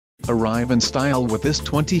arrive in style with this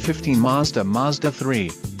 2015 Mazda Mazda 3.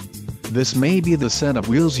 This may be the set of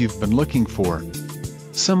wheels you've been looking for.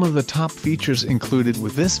 Some of the top features included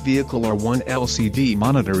with this vehicle are one LCD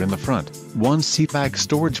monitor in the front, one seatback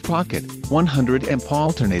storage pocket, 100 amp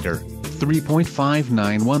alternator,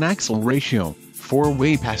 3.591 axle ratio,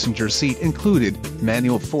 4-way passenger seat included,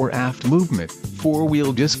 manual fore-aft movement,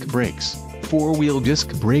 4-wheel disc brakes, 4-wheel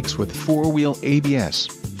disc brakes with 4-wheel ABS,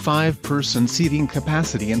 5-person seating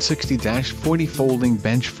capacity and 60-40 folding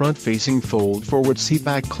bench front-facing fold-forward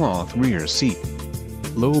seatback cloth rear seat.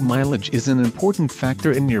 Low mileage is an important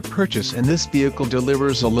factor in your purchase, and this vehicle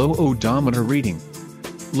delivers a low odometer reading.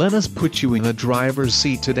 Let us put you in the driver's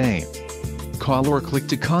seat today. Call or click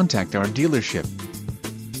to contact our dealership.